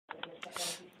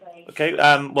Okay.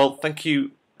 Well, thank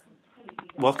you.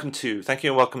 Thank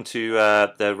you, and welcome to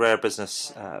the Rare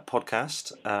Business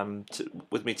podcast.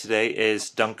 With me today is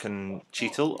Duncan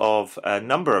Cheatle of a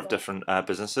number of different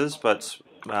businesses, but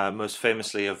most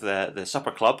famously of the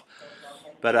Supper Club.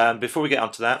 But before we get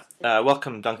onto that,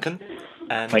 welcome, Duncan.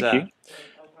 And Thank you.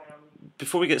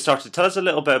 before we get started, tell us a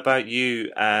little bit about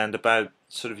you and about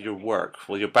sort of your work,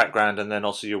 well, your background, and then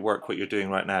also your work, what you're doing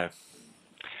right now.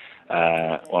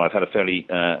 Well, I've had a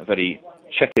very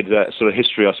checkered sort of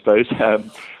history, I suppose.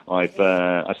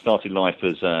 I started life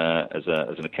as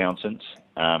an accountant,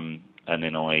 and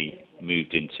then I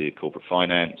moved into corporate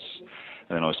finance,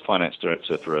 and then I was finance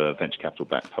director for a venture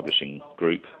capital-backed publishing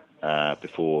group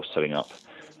before setting up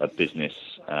a business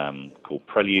called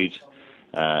Prelude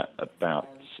about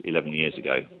 11 years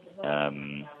ago.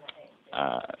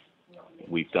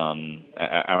 We've done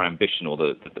our ambition, or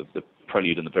the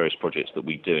Prelude and the various projects that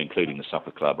we do, including the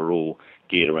Supper Club, are all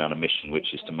geared around a mission,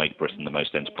 which is to make Britain the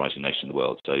most enterprising nation in the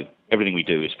world. So everything we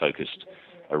do is focused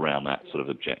around that sort of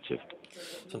objective.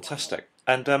 Fantastic.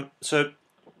 And so,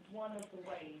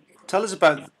 tell us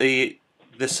about the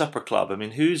Supper Club. I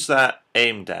mean, who's that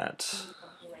aimed at?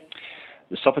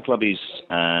 The Supper Club is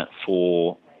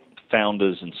for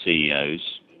founders and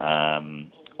CEOs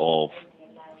of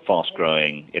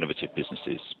fast-growing, innovative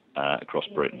businesses across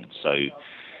Britain. So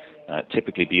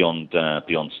typically beyond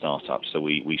startups. So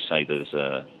we say there's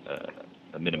a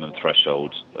minimum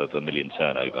threshold of $1 million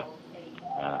turnover,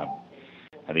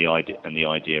 and the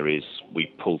idea is we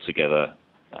pull together.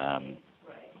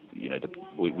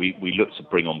 We look to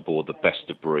bring on board the best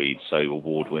of breed, so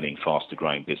award-winning,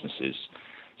 faster-growing businesses,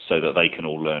 so that they can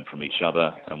all learn from each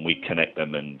other, and we connect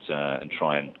them and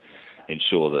try and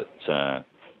ensure that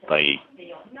they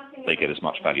get as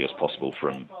much value as possible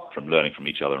from learning from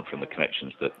each other and from the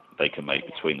connections that they can make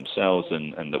between themselves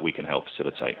and that we can help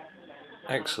facilitate.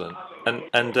 Excellent.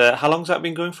 And how long's that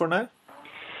been going for now?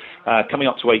 Coming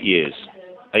up to 8 years.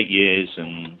 8 years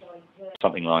and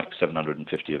something like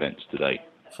 750 events to date.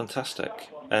 Fantastic.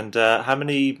 And how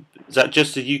many, is that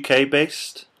just a UK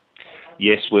based?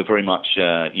 Yes, we're very much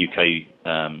UK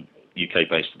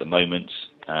based at the moment.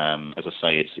 As I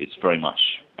say, it's very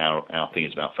much our thing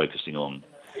is about focusing on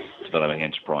developing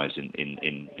enterprise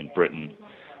in Britain.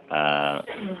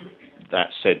 That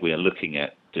said, we are looking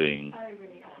at doing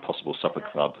possible Supper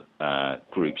Club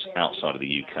groups outside of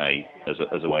the UK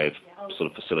as a way of sort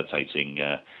of facilitating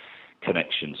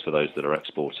connections for those that are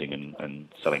exporting and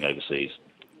selling overseas.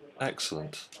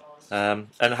 Excellent. And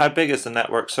how big is the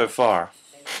network so far?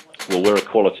 Well, we're a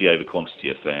quality over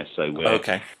quantity affair, so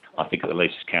okay. I think at the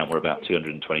latest count we're about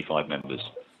 225 members.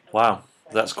 Wow,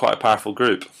 that's quite a powerful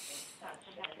group.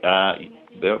 They're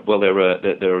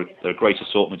a great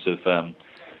assortment of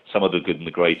some of the good and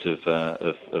the great of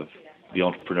the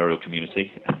entrepreneurial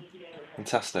community.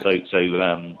 Fantastic. So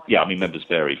I mean, members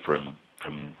vary from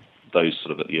those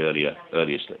sort of at the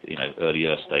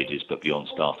earlier stages, but beyond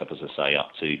startup, as I say,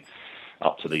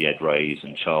 up to the Ed Rays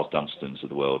and Charles Dunstans of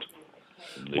the world,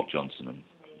 and Luke Johnson. And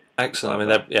excellent. I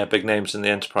mean, they're big names in the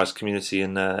enterprise community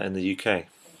in the UK.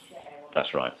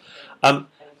 That's right.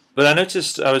 But I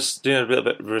noticed, I was doing a little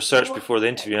bit of research before the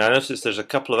interview, and I noticed there's a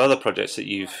couple of other projects that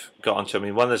you've got onto. I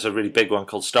mean, one there's a really big one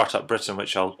called Startup Britain,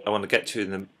 which I want to get to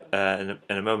in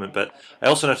a moment. But I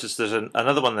also noticed there's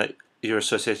another one that you're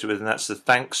associated with, and that's the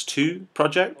Thanks To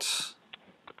project.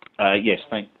 Yes,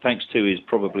 Thanks To is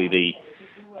probably the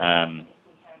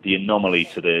anomaly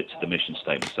to the mission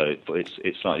statement. So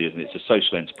it's slightly, isn't it? It's a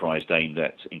social enterprise aimed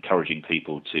at encouraging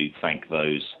people to thank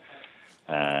those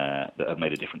that have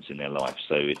made a difference in their life.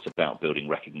 So it's about building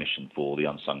recognition for the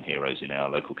unsung heroes in our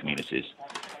local communities.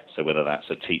 So whether that's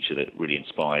a teacher that really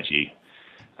inspires you,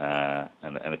 and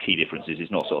the key difference is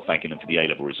it's not sort of thanking them for the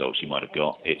A-level results you might have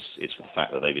got. It's for the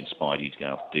fact that they've inspired you to go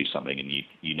out and do something, and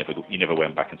you never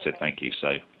went back and said thank you.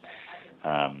 So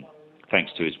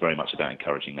Thanks To is very much about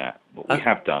encouraging that. What we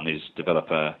have done is develop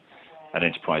an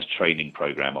enterprise training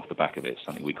program off the back of it,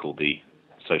 something we call the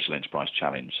Social Enterprise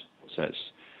Challenge. So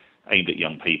it's aimed at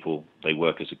young people. They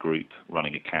work as a group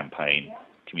running a campaign,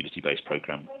 community-based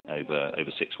program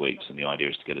over 6 weeks, and the idea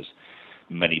is to get as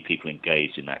many people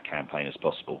engaged in that campaign as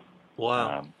possible.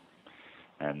 Wow.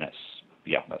 And that's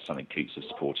something Coots has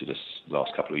supported us the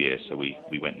last couple of years. So we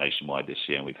went nationwide this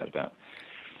year, and we've had about...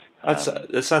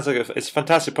 it sounds like it's a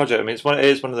fantastic project. I mean, it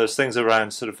is one of those things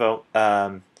around sort of,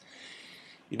 that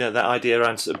idea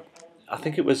around, I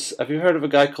think it was, have you heard of a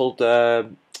guy called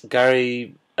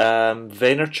Gary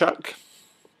Vaynerchuk?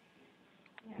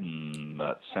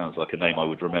 That sounds like a name I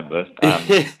would remember.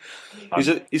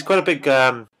 He's quite a big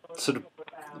sort of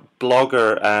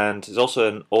blogger, and he's also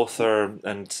an author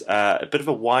and a bit of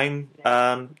a wine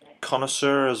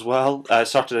connoisseur as well.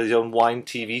 Started his own wine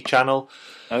TV channel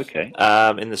Okay.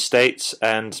 in the States,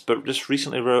 but just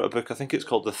recently wrote a book. I think it's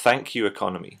called The Thank You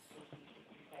Economy.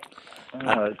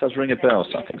 It does ring a bell.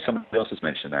 So I think somebody else has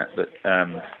mentioned that, but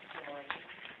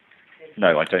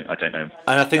no, I don't know.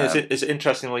 And I think it's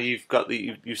interesting. Well, you've got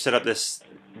you've set up this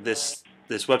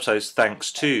website,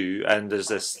 thanks to, and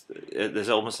there's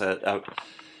almost a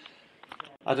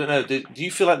I don't know. Do you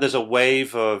feel like there's a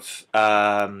wave of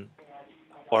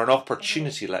or an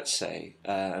opportunity, let's say,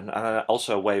 and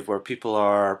also a wave where people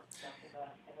are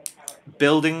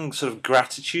building sort of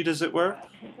gratitude, as it were,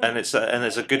 and it's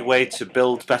a good way to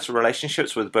build better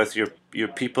relationships with both your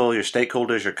people, your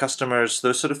stakeholders, your customers,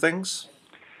 those sort of things.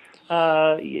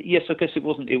 Yes, I guess it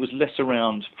wasn't. It was less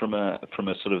around from a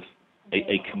sort of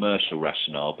a commercial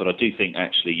rationale, but I do think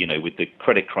actually, with the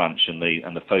credit crunch and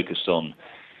the focus on,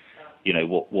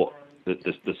 what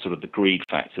the sort of the greed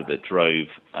factor that drove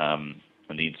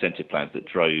and the incentive plans that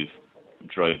drove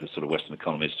the sort of Western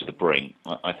economies to the brink.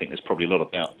 I think there's probably a lot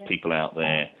about people out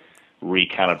there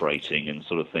recalibrating and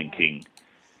sort of thinking,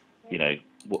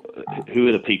 who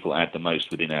are the people that add the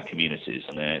most within our communities,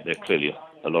 and they're clearly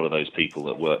a lot of those people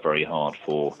that work very hard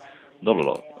for not a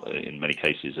lot, in many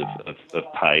cases,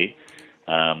 of pay.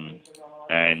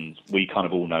 And we kind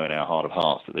of all know in our heart of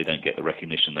hearts that they don't get the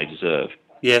recognition they deserve.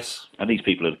 Yes. And these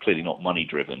people are clearly not money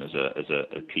driven as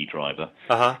a key driver.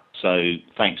 Uh-huh. So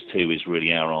thanks to is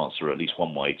really our answer, at least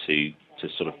one way to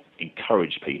sort of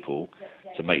encourage people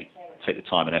to take the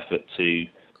time and effort to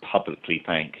publicly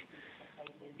thank,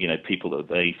 people that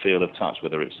they feel have touched,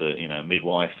 whether it's a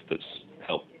midwife that's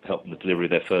helped in the delivery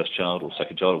of their first child or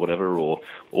second child or whatever, or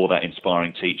that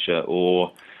inspiring teacher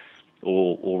or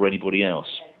anybody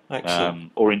else.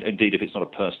 Or indeed, if it's not a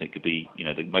person, it could be,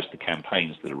 most of the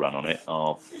campaigns that are run on it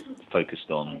are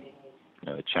focused on,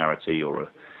 a charity or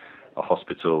a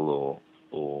hospital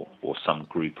or some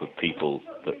group of people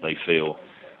that they feel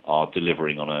are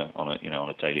delivering on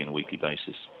a daily and a weekly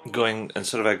basis. Going and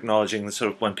sort of acknowledging the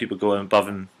sort of when people go above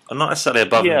and not necessarily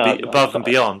above and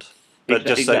beyond, but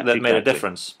just that made a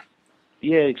difference.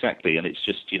 Yeah, exactly, and it's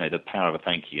just the power of a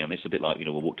thank you. I mean, it's a bit like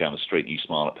we'll walk down the street and you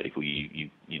smile at people,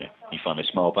 you find they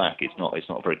smile back. It's not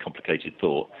a very complicated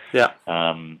thought. Yeah.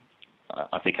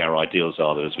 I think our ideals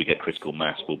are that as we get critical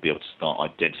mass, we'll be able to start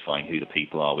identifying who the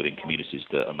people are within communities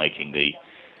that are making the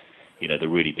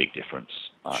really big difference.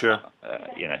 Sure.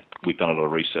 We've done a lot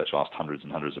of research, asked hundreds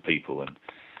and hundreds of people, and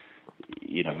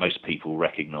most people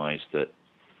recognise that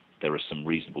there are some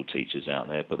reasonable teachers out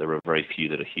there, but there are very few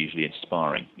that are hugely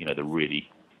inspiring. They're really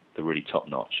top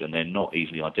notch, and they're not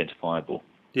easily identifiable.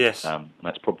 Yes. And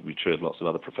that's probably true of lots of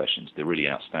other professions. The really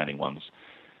outstanding ones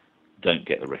don't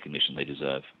get the recognition they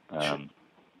deserve.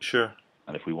 Sure.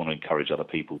 And if we want to encourage other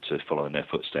people to follow in their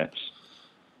footsteps,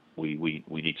 we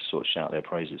need to sort of shout their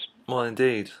praises. Well,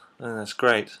 indeed, that's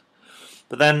great.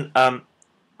 But then,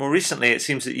 more recently, it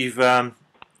seems that you've,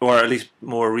 or at least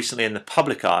more recently in the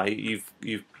public eye, you've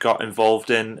got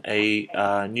involved in a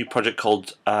new project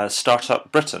called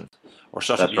Startup Britain, or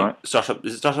Startup. That's right. Startup,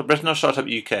 is it Startup Britain or Startup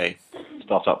UK?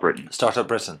 Startup Britain. Startup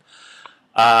Britain.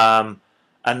 And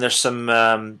there's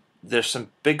some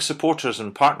big supporters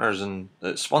and partners and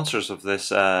sponsors of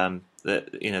this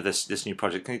this new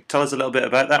project. Can you tell us a little bit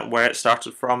about that, where it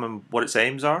started from and what its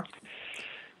aims are?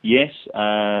 Yes,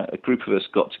 a group of us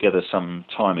got together some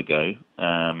time ago,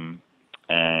 and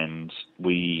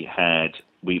we had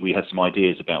some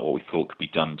ideas about what we thought could be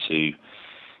done to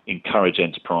encourage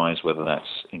enterprise, whether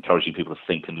that's encouraging people to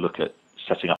think and look at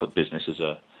setting up a business as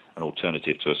an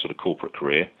alternative to a sort of corporate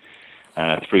career,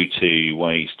 through to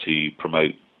ways to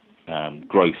promote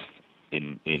growth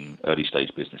in early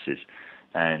stage businesses.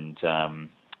 And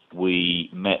we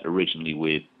met originally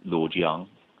with Lord Young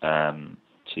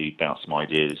to bounce some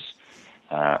ideas.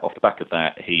 Off the back of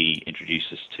that, he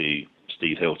introduced us to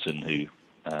Steve Hilton, who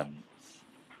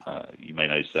you may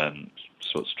know is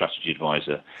sort of strategy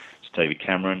advisor to David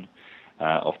Cameron.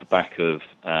 Off the back of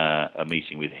a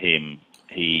meeting with him,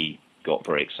 he got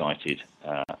very excited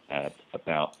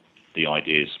about the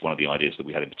ideas. One of the ideas that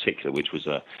we had in particular, which was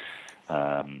a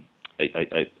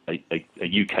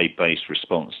UK-based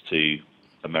response to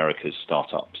America's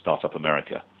Startup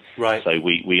America. Right. So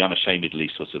we unashamedly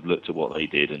sort of looked at what they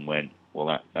did and went,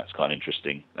 well, that's kind of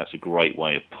interesting. That's a great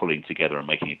way of pulling together and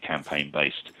making a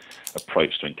campaign-based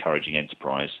approach to encouraging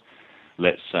enterprise.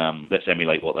 Let's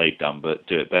emulate what they've done, but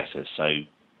do it better. So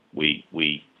we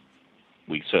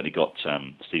certainly got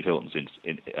Steve Hilton's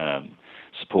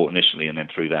support initially, and then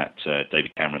through that,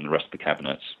 David Cameron and the rest of the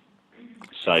cabinets.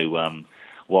 So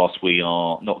whilst we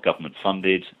are not government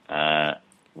funded,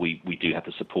 we do have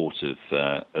the support of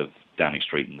Downing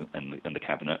Street and the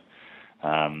cabinet.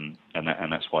 and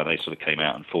that's why they sort of came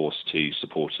out and forced to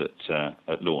support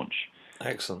at launch.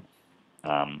 Excellent.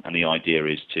 And the idea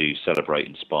is to celebrate,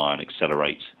 inspire, and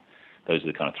accelerate. Those are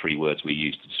the kind of three words we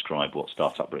use to describe what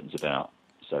Startup Britain's about.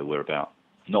 So we're about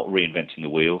not reinventing the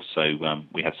wheel. So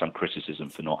we had some criticism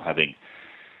for not having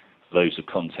loads of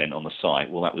content on the site.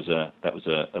 Well, that was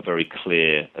a very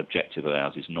clear objective of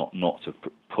ours, is not to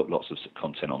put lots of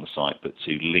content on the site, but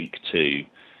to link to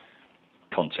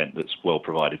content that's well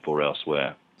provided for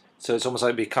elsewhere. So it's almost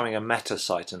like becoming a meta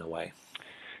site in a way.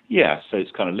 Yeah, so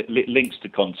it's kind of links to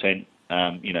content,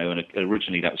 and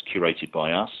originally that was curated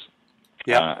by us.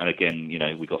 Yeah. And again,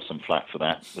 we got some flack for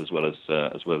that, as well as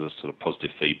sort of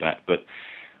positive feedback. But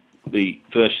the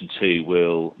version 2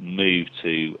 will move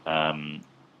to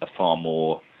a far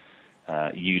more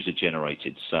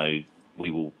user-generated. So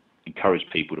we will encourage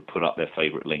people to put up their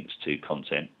favourite links to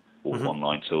content or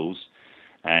online tools,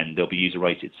 and they'll be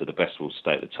user-rated. So the best will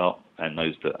stay at the top, and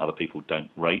those that other people don't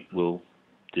rate will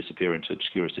disappear into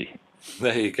obscurity.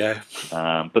 There you go.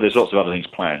 But there's lots of other things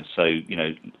planned. So,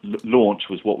 launch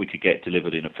was what we could get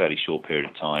delivered in a fairly short period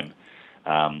of time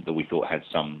that we thought had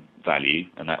some value,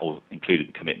 and that all included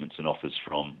the commitments and offers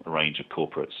from a range of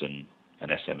corporates and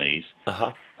SMEs.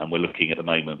 Uh-huh. And we're looking at the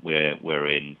moment, we're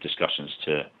in discussions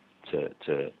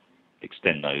to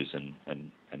extend those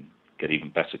and get even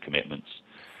better commitments.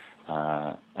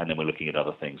 And then we're looking at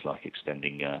other things like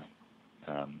extending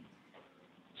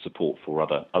support for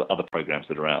other programs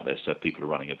that are out there. So if people are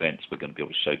running events, we're going to be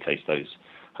able to showcase those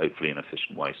hopefully in an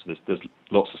efficient way. So there's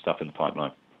lots of stuff in the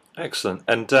pipeline. Excellent.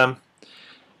 And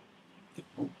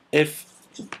if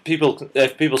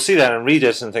people see that and read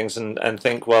it and things and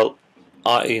think, well,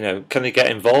 can they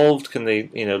get involved? Can they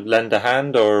lend a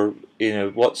hand, or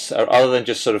what's, or other than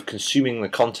just sort of consuming the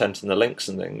content and the links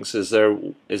and things? Is there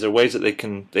ways that they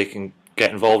can get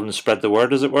involved and spread the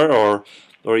word, as it were,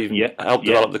 or even help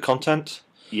develop the content?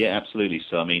 Yeah, absolutely.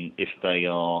 So, I mean, if they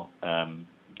are,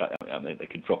 they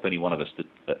can drop any one of us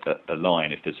a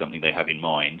line if there's something they have in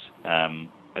mind.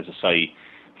 As I say,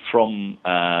 from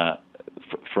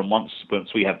once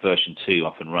we have version 2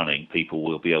 up and running, people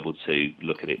will be able to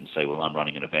look at it and say, well, I'm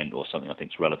running an event or something I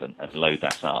think is relevant, and load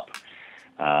that up.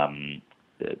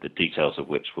 The details of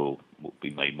which will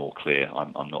be made more clear.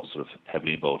 I'm not sort of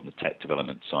heavily involved in the tech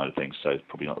development side of things, so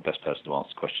probably not the best person to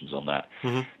answer questions on that.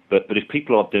 Mm-hmm. But if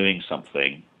people are doing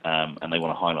something and they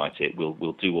want to highlight it,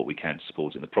 we'll do what we can to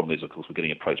support it. And the problem is, of course, we're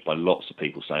getting approached by lots of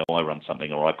people saying, oh, I run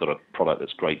something, or I've got a product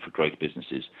that's great for growth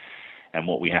businesses. And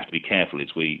what we have to be careful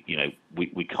is we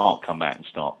can't come back and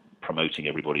start promoting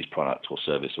everybody's product or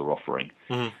service or offering.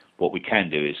 Mm-hmm. What we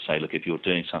can do is say, look, if you're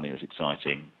doing something that's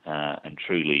exciting and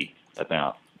truly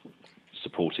about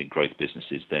supporting growth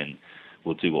businesses, then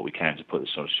we'll do what we can to put a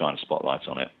sort of shine a spotlight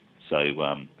on it. So,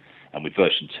 and with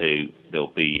version 2, there'll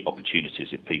be opportunities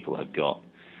if people have got,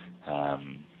 I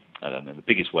don't know, the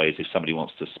biggest way is if somebody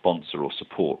wants to sponsor or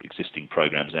support existing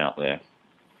programs out there,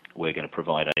 we're going to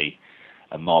provide a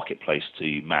marketplace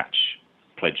to match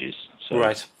pledges. So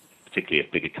right. Particularly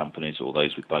if bigger companies or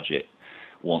those with budget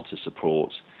want to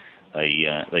support,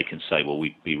 they can say, well,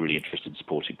 we'd be really interested in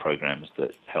supporting programs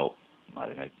that help, I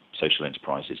don't know, social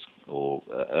enterprises or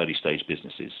early stage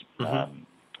businesses.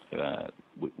 Mm-hmm.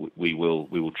 We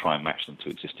will try and match them to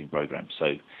existing programs.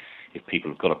 So if people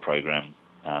have got a program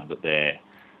that they're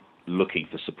looking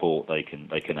for support, they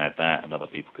can add that, and other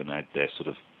people can add their sort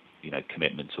of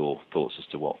commitment or thoughts as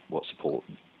to what support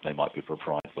they might be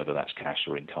provided, whether that's cash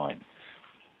or in kind.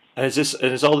 And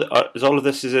is all of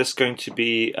this? Is this going to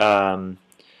be?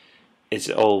 Is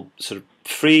it all sort of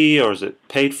free, or is it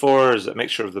paid for? Or is it a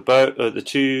mixture of the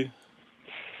two?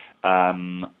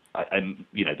 The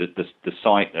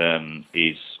site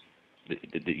is,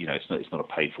 it's not a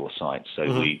paid for site. So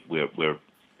mm-hmm. we're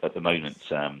at the moment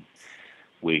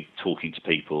we're talking to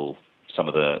people,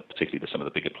 particularly some of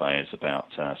the bigger players,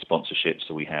 about sponsorship.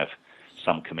 So we have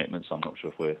some commitments. I'm not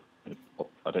sure if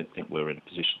I don't think we're in a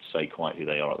position to say quite who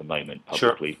they are at the moment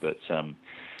publicly, sure.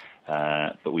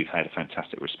 But we've had a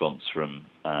fantastic response from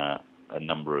a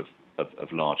number of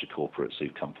larger corporates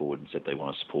who've come forward and said they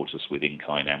want to support us with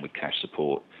in-kind and with cash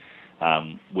support.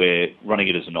 We're running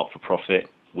it as a not-for-profit.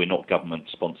 We're not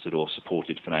government-sponsored or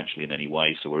supported financially in any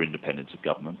way, so we're independent of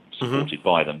government, supported mm-hmm.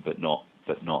 by them, but not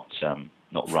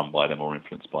run by them or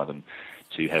influenced by them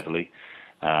too heavily.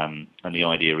 And the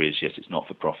idea is, yes, it's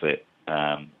not-for-profit.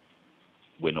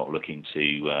 We're not looking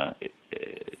to.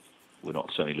 We're not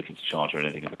certainly looking to charge or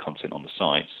anything of the content on the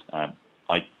sites.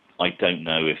 I don't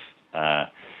know if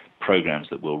programs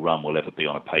that we'll run will ever be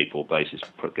on a paid-for basis.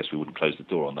 I guess we wouldn't close the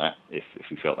door on that if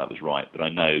we felt that was right. But I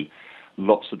know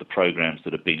lots of the programs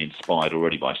that have been inspired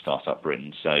already by Startup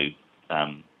Britain. So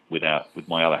with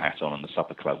my other hat on and the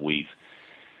supper club, we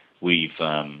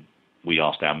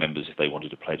asked our members if they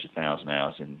wanted to pledge 1,000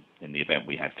 hours. In the event,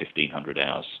 we had 1,500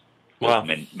 hours Wow. of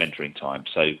mentoring time.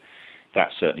 So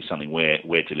that's certainly something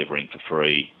we're delivering for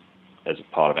free as a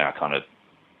part of our kind of,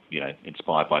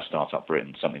 inspired by Startup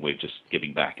Britain, something we're just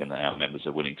giving back, and our members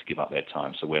are willing to give up their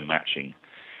time. So we're matching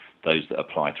those that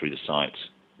apply through the site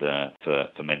for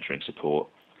mentoring support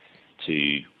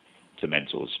to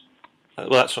mentors. Well,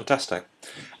 that's fantastic.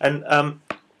 And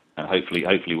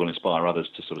hopefully we'll inspire others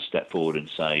to sort of step forward and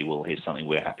say, well, here's something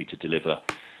we're happy to deliver,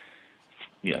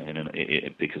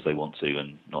 because they want to,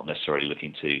 and not necessarily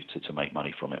looking to make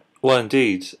money from it. well,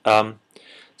 indeed.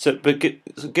 So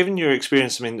given your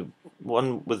experience, I mean,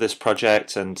 one with this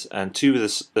project, and two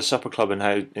with the supper club, and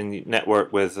how you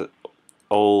network with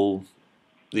all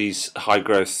these high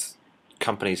growth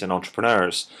companies and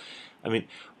entrepreneurs, I mean,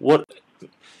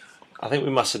 I think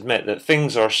we must admit that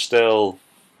things are still.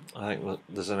 I think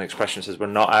there's an expression that says we're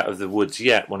not out of the woods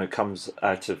yet when it comes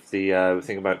out of the. We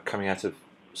think about coming out of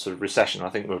sort of recession. I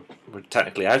think we're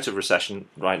technically out of recession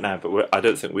right now, but I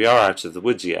don't think we are out of the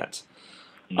woods yet.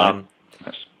 No,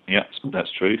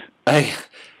 that's true.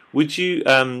 Would you,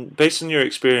 based on your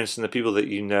experience and the people that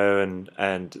you know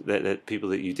and the people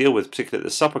that you deal with, particularly at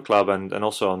the supper club and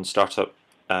also on Startup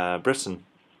Britain,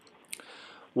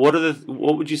 what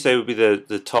would you say would be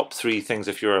the top three things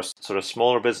if you're a sort of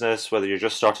smaller business, whether you're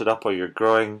just started up or you're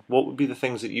growing? What would be the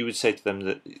things that you would say to them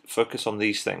that focus on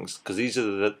these things? Because these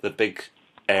are the big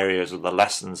areas or the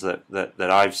lessons that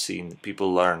I've seen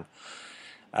people learn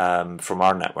from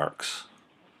our networks.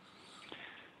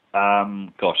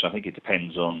 Gosh, I think it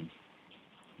depends on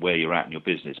where you're at in your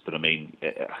business. But I mean,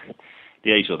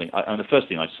 the age of thing. And the first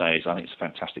thing I'd say is I think it's a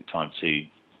fantastic time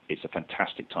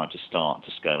to start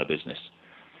to scale a business.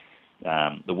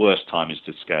 The worst time is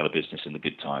to scale a business in the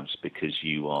good times, because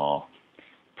you are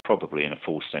probably in a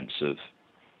false sense of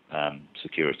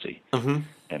security,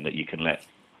 and that you can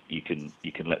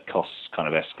let costs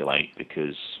kind of escalate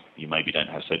because you maybe don't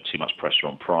have too much pressure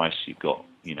on price. You've got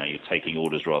you're taking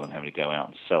orders rather than having to go out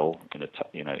and sell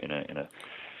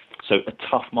So a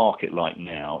tough market like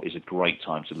now is a great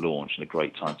time to launch and a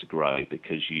great time to grow,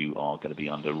 because you are going to be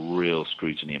under real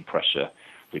scrutiny and pressure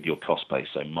with your cost base.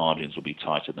 So margins will be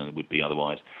tighter than they would be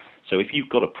otherwise. So if you've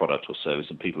got a product or service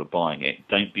and people are buying it,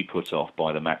 don't be put off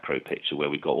by the macro picture where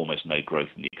we've got almost no growth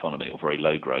in the economy or very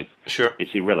low growth. Sure.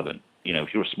 It's irrelevant.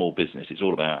 If you're a small business, it's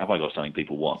all about, have I got something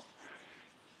people want?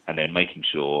 And then making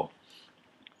sure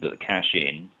that the cash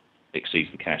in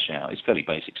exceeds the cash out. It's fairly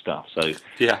basic stuff. So,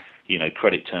 yeah.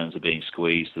 Credit terms are being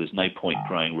squeezed. So there's no point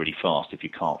growing really fast if you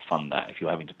can't fund that. If you're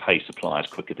having to pay suppliers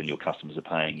quicker than your customers are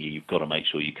paying you, you've got to make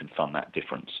sure you can fund that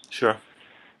difference. Sure.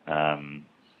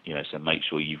 So make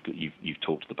sure you've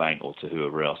talked to the bank or to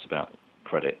whoever else about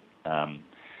credit.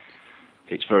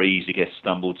 It's very easy to get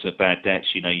stumbled to bad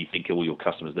debts. You think all your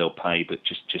customers, they'll pay, but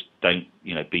just don't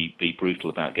be brutal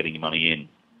about getting your money in.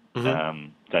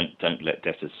 Don't let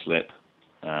debtors slip.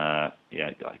 That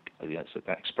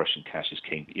expression, cash is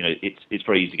king. It's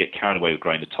very easy to get carried away with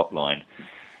growing the top line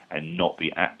and not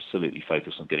be absolutely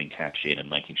focused on getting cash in and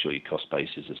making sure your cost base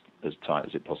is as tight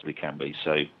as it possibly can be.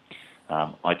 So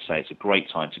I'd say it's a great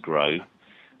time to grow,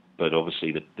 but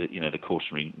obviously the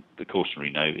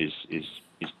cautionary note is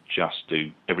just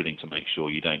do everything to make sure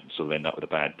you don't sort of end up with a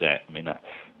bad debt. I mean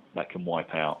that can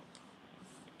wipe out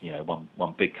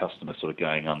one big customer sort of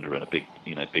going under and a big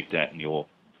debt, and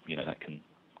that can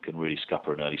really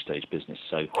scupper an early stage business.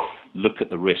 So look at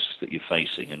the risks that you're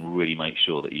facing and really make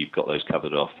sure that you've got those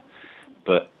covered off.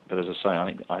 But as I say, I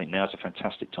think now's a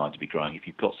fantastic time to be growing. If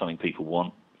you've got something people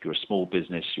want, if you're a small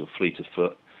business, you're fleet of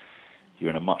foot, you're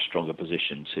in a much stronger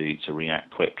position to react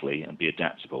quickly and be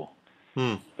adaptable.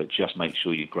 But just make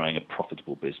sure you're growing a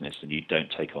profitable business and you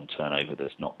don't take on turnover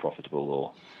that's not profitable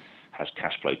or has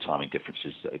cash flow timing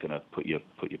differences that are going to put your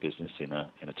business in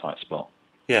a tight spot.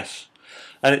 Yes,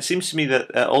 and it seems to me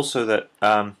that also that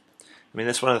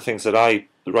that's one of the things that I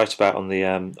write about on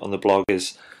the blog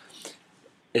is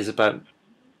about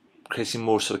creating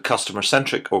more sort of customer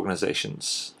centric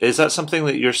organizations. Is that something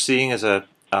that you're seeing as a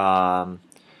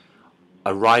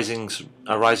rising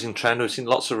trend? We've seen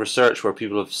lots of research where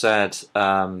people have said,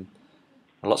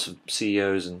 lots of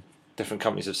CEOs and different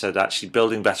companies have said, actually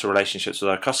building better relationships with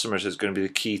our customers is going to be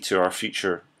the key to our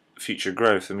future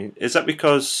growth. I mean, is that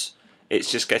because it's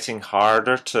just getting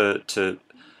harder to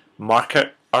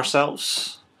market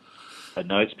ourselves?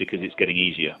 No, it's because it's getting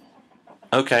easier.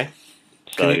 Okay.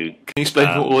 So can you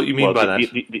explain what you mean by that?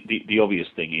 The obvious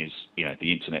thing is,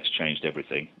 the internet's changed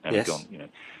everything, and yes.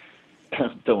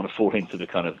 don't want to fall into the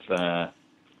kind of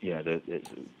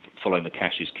following the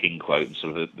cash is king quote, and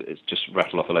sort of it's just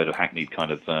rattle off a load of hackneyed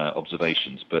kind of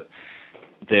observations. But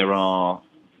there are,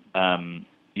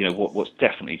 what's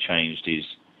definitely changed is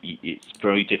it's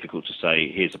very difficult to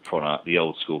say, here's a product, the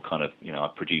old school kind of, I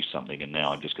produced something and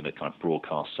now I'm just going to kind of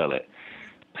broadcast sell it.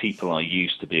 People are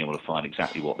used to being able to find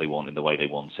exactly what they want in the way they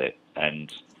want it.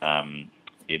 And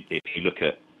if you look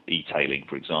at e-tailing,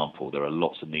 for example, there are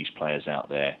lots of niche players out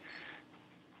there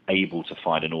able to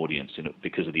find an audience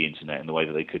because of the internet in the way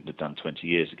that they couldn't have done 20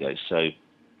 years ago. So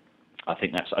I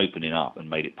think that's opening up and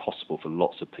made it possible for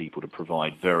lots of people to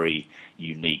provide very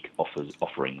unique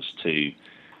offerings to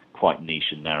quite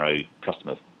niche and narrow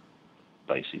customer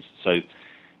bases. So,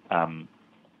 and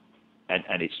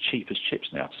it's cheap as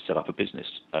chips now to set up a business.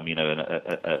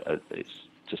 It's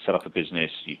to set up a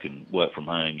business. You can work from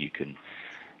home. You can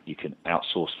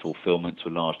outsource fulfillment to a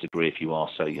large degree if you are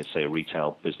selling, say, a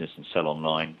retail business and sell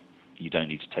online. You don't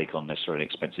need to take on necessarily an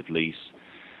expensive lease.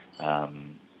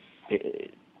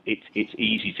 It's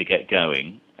easy to get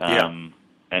going, and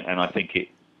I think it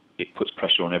puts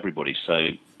pressure on everybody. So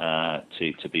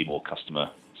to be more customer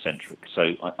centric.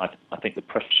 So I think the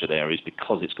pressure there is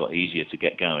because it's got easier to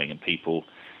get going, and people,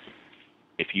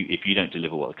 if you don't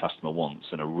deliver what the customer wants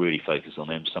and are really focused on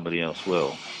them, somebody else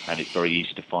will, and it's very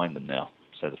easy to find them now.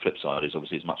 So the flip side is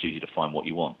obviously it's much easier to find what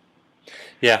you want.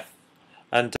 Yeah,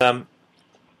 and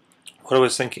what I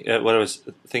was thinking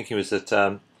was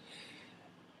that.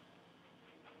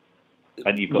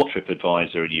 And you've got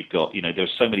TripAdvisor, and you've got,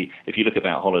 there's so many. If you look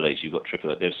about holidays, you've got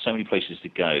TripAdvisor. There's so many places to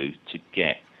go to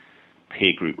get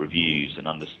peer group reviews and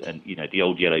the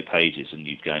old yellow pages, and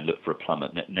you'd go and look for a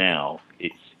plumber. Now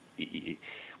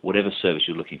whatever service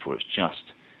you're looking for, it's just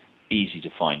easy to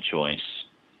find choice.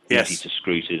 Yes. Easy to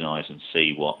scrutinise and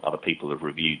see what other people have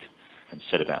reviewed and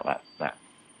said about that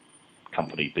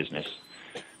company business.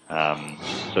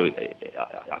 So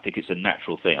I think it's a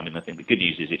natural thing. I think the good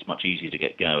news is it's much easier to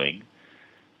get going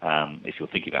if you're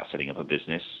thinking about setting up a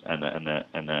business. And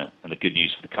the good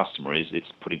news for the customer is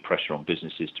it's putting pressure on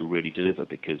businesses to really deliver,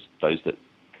 because those that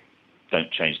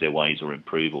don't change their ways or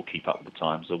improve or keep up with the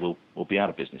times will be out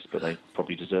of business, but they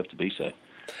probably deserve to be so.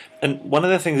 And one of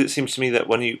the things, it seems to me, that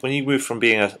when you move from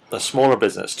being a smaller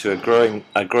business to a growing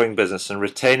business and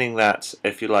retaining that,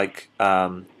 if you like,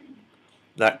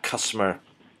 that customer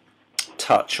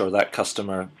touch or that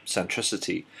customer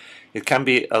centricity, it can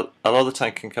be a lot of the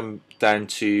time can come down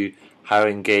to how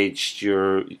engaged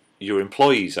your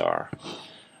employees are.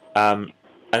 And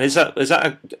is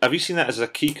that have you seen that as a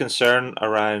key concern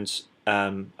around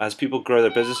as people grow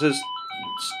their businesses?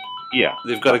 Yeah,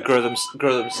 they've got to grow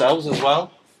themselves as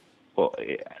well. Well,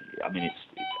 it's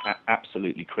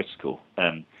absolutely critical.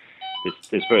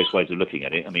 There's various ways of looking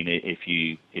at it.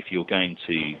 If you're going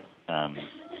to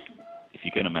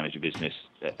manage a business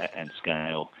and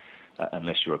scale,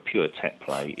 unless you're a pure tech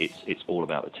play, it's all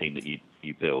about the team that you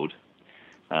build.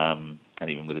 And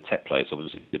even with a tech play, it's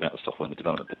obviously about the software and the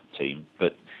development team.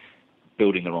 But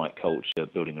building the right culture,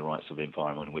 building the right sort of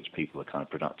environment in which people are kind of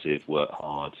productive, work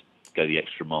hard, go the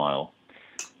extra mile,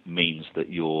 means that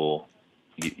you're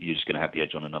just going to have the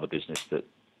edge on another business that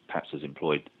perhaps has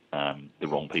employed the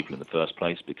wrong people in the first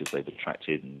place because they've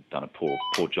attracted and done a poor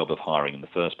job of hiring in the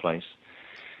first place.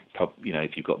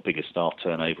 If you've got bigger staff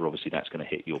turnover, obviously that's going to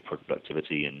hit your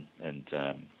productivity and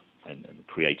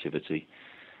creativity.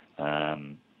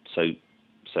 So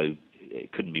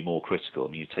it couldn't be more critical.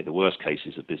 You take the worst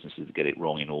cases of businesses that get it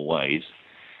wrong in all ways.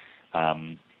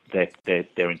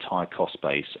 Their entire cost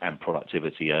base and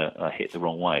productivity are hit the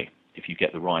wrong way. If you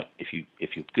get if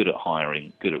you're good at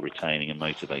hiring, good at retaining and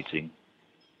motivating,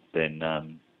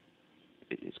 then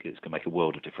it's going to make a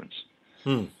world of difference.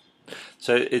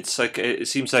 So it's like, it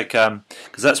seems like,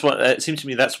 because that's what it seems to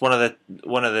me, that's one of the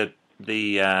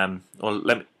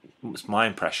it's my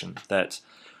impression that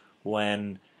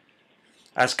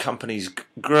as companies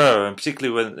grow, and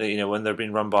particularly when they're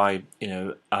being run by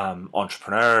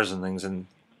entrepreneurs and things, and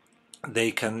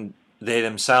they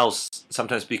themselves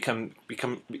sometimes can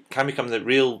become the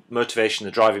real motivation,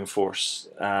 the driving force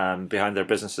behind their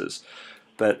businesses,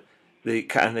 but they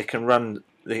can run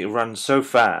so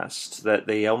fast that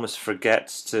they almost forget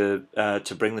to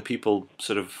bring the people,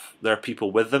 sort of their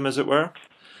people, with them, as it were.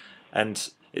 And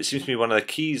it seems to me one of the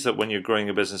keys that when you're growing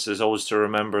a business is always to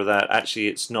remember that actually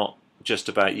it's not just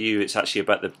about you, it's actually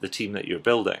about the team that you're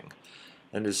building.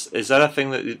 And is that a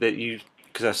thing that you,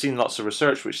 because I've seen lots of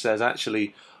research which says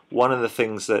actually one of the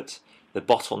things that the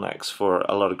bottlenecks for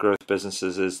a lot of growth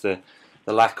businesses is the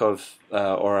lack of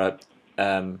or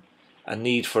a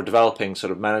need for developing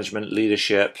sort of management,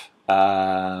 leadership,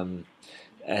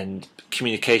 and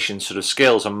communication sort of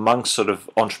skills amongst sort of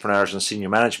entrepreneurs and senior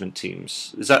management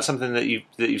teams. Is that something that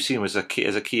you've seen as a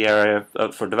key area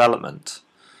for development?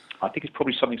 I think it's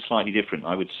probably something slightly different.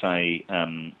 I would say,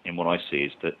 in what I see,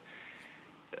 is that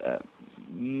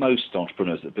most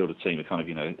entrepreneurs that build a team are kind of,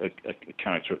 a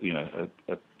character,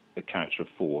 a character of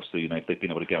force. So, if they've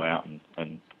been able to go out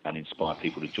and inspire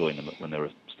people to join them when they're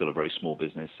still a very small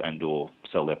business and or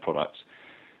sell their products,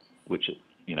 which,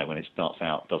 when it starts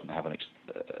out doesn't have a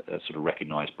sort of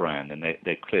recognised brand, and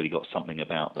they've clearly got something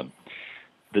about them.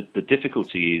 The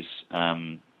difficulty is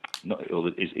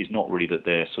not really that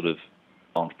they're sort of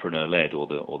entrepreneur-led or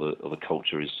the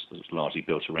culture is largely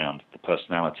built around the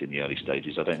personality in the early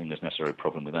stages. I don't think there's necessarily a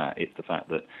problem with that. It's the fact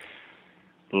that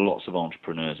lots of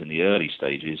entrepreneurs in the early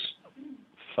stages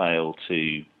fail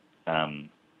to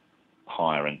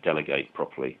hire and delegate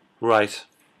properly. Right.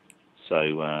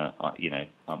 So,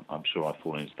 I'm sure I've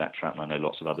fallen into that trap, and I know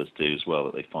lots of others do as well,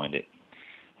 that they find it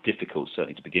difficult,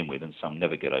 certainly to begin with, and some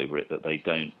never get over it, that they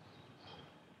don't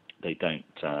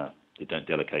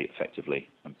delegate effectively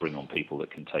and bring on people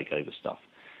that can take over stuff.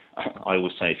 I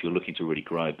always say, if you're looking to really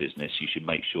grow a business, you should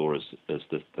make sure as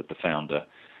the founder,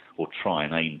 or try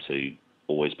and aim to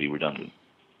always be redundant.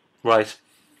 Right.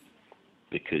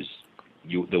 Because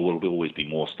there will always be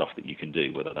more stuff that you can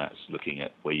do, whether that's looking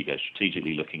at where you go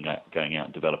strategically, looking at going out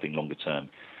and developing longer term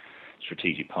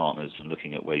strategic partners, and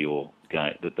looking at where you're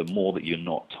going. The more that you're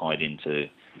not tied into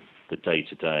the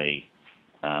day-to-day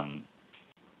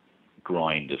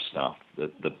grind of stuff,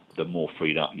 the more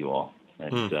freed up you are,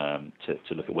 and to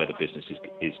look at where the business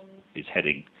is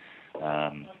heading.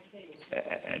 And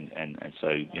so,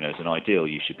 as an ideal,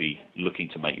 you should be looking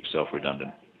to make yourself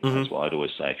redundant. Mm-hmm. That's what I'd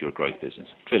always say if you're a growth business.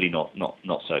 Clearly not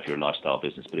so if you're a lifestyle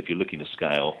business, but if you're looking to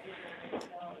scale,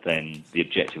 then the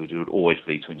objective would always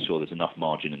be to ensure there's enough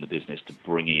margin in the business to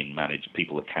bring in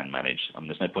people that can manage. I mean,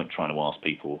 there's no point trying to ask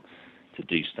people to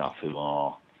do stuff who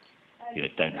are,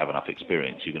 don't have enough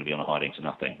experience. You're going to be on a hiding to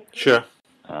nothing. Sure.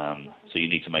 So you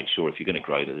need to make sure, if you're going to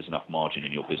grow, that there's enough margin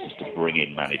in your business to bring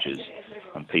in managers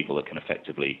and people that can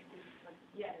effectively,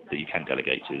 that you can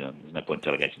delegate to them. There's no point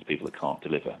delegating to people that can't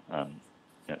deliver.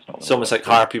 It's almost like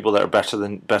hire people that are better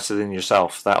than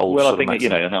yourself. That old. Well, I think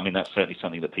and I mean that's certainly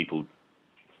something that people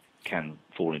can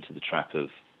fall into the trap of,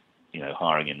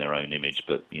 hiring in their own image,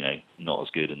 but not as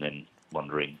good, and then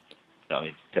wondering. I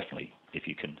mean, definitely, if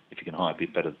you can hire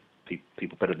people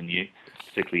better than you,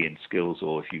 particularly in skills,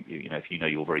 or if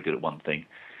you're very good at one thing.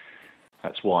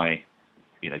 That's why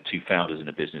two founders in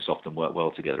a business often work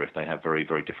well together if they have very,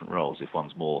 very different roles. If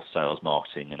one's more sales,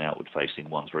 marketing, and outward facing,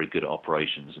 one's very good at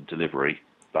operations and delivery.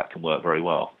 That can work very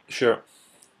well. Sure.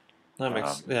 That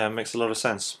makes a lot of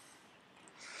sense.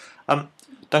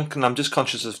 Duncan, I'm just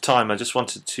conscious of time. I just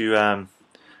wanted to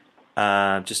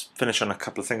just finish on a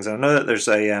couple of things. I know that there's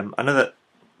I know that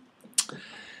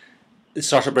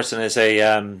Startup Britain is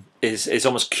is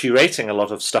almost curating a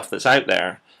lot of stuff that's out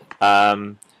there.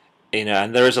 And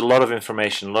there is a lot of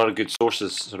information, a lot of good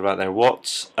sources sort of out there.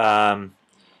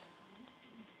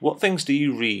 What things do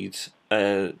you read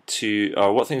or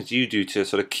what things do you do to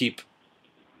sort of keep,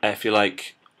 if you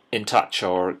like, in touch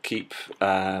or keep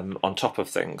on top of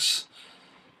things?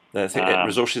 The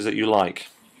resources that you like.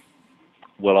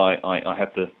 Well, I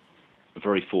have the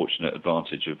very fortunate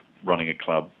advantage of running a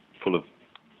club full of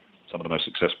some of the most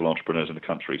successful entrepreneurs in the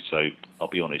country. So I'll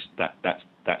be honest,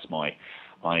 that's my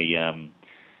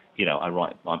I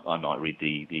write. I might read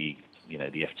the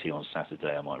FT on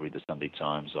Saturday. I might read the Sunday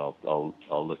Times. I'll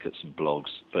look at some blogs,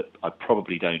 but I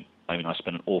probably don't. I mean, I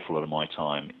spend an awful lot of my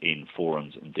time in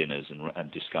forums and dinners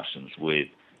and discussions with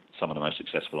some of the most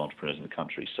successful entrepreneurs in the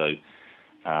country. So,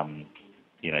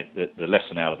 the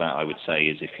lesson out of that, I would say,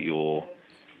 is if you're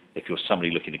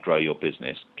somebody looking to grow your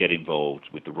business, get involved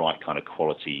with the right kind of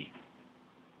quality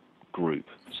group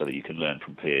so that you can learn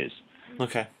from peers.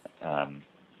 Okay.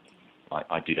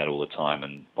 I do that all the time,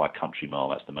 and by country mile,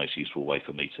 that's the most useful way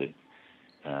for me to,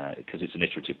 because it's an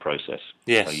iterative process.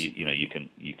 Yes. So you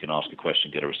can ask a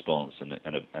question, get a response,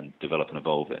 and develop and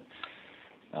evolve it.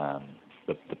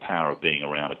 The power of being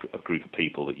around a group of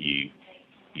people that you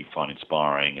find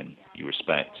inspiring and you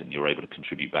respect and you're able to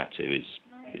contribute back to is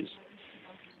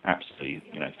absolutely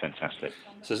fantastic.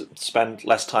 So spend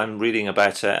less time reading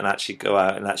about it and actually go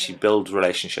out and actually build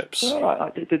relationships.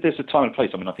 Well, there's a time and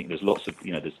place. I mean, I think there's lots of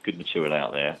there's good material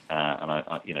out there, and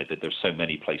there's so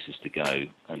many places to go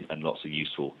and lots of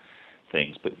useful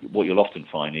things. But what you'll often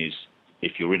find is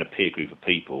if you're in a peer group of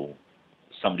people,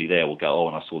 somebody there will go, "Oh,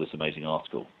 and I saw this amazing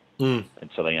article," and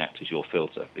so they act as your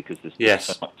filter because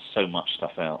there's so much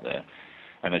stuff out there.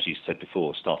 And as you said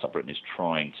before, Startup Britain is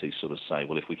trying to sort of say,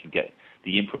 well, if we can get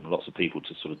the input from lots of people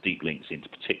to sort of deep links into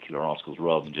particular articles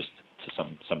rather than just to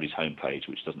somebody's homepage,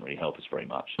 which doesn't really help us very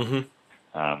much.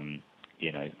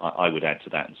 You know, I would add to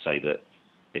that and say that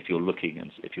if you're looking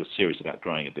and if you're serious about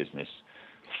growing a business,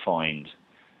 find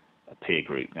a peer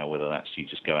group. Now, whether that's you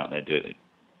just go out there and do it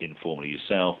informally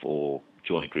yourself or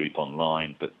join a group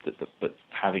online, but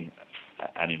having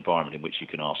an environment in which you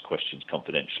can ask questions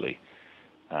confidentially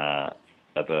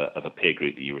of a peer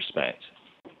group that you respect,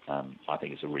 I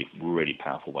think it's a really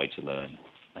powerful way to learn,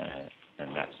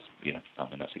 and that's, you know, I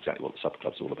mean, that's exactly what the Supper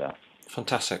Club's all about.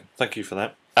 Fantastic, thank you for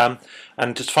that.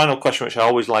 And just final question, which I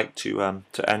always like to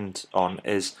end on,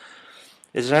 is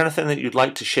there anything that you'd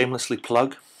like to shamelessly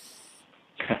plug?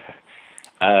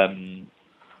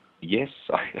 Yes.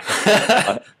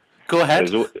 Go ahead.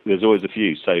 There's always a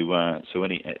few. So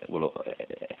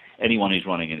anyone who's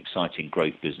running an exciting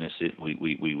growth business,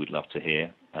 we would love to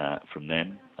hear from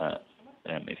them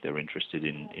if they're interested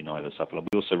in either Supper Club.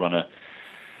 We also run a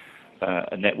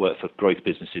network for growth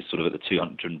businesses, sort of at the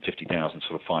 250,000,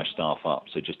 sort of 5 staff up,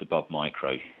 so just above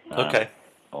micro. Okay.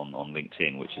 On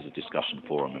LinkedIn, which is a discussion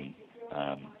forum,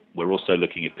 and we're also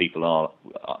looking, if people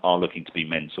are looking to be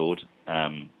mentored,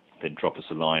 then drop us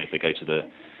a line. If they go to the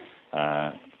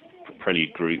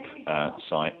Prelude Group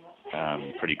site,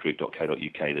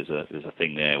 preludegroup.co.uk, there's a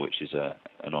thing there which is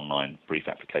an online brief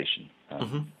application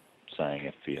saying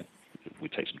if we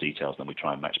take some details, then we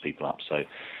try and match people up. So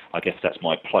I guess that's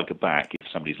my plug back. If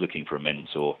somebody's looking for a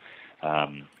mentor,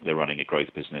 they're running a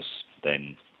growth business,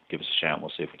 then give us a shout and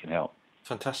we'll see if we can help.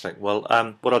 Fantastic. Well,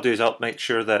 what I'll do is I'll make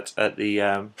sure that at the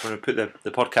when we put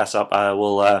the podcast up, I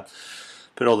will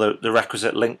put all the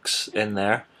requisite links in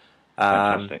there.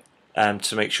 Fantastic. And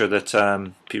to make sure that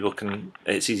people can,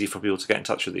 it's easy for people to get in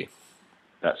touch with you.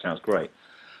 That sounds great.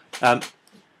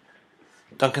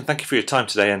 Duncan, thank you for your time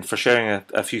today and for sharing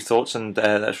a few thoughts, and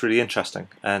that's really interesting.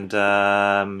 And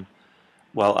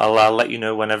well, I'll let you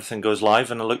know when everything goes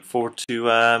live, and I look forward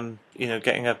to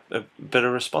getting a bit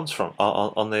of response from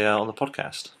on the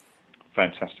podcast.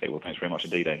 Fantastic. Well, thanks very much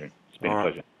indeed, Adrian. It's been a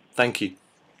pleasure. Thank you.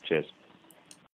 Cheers.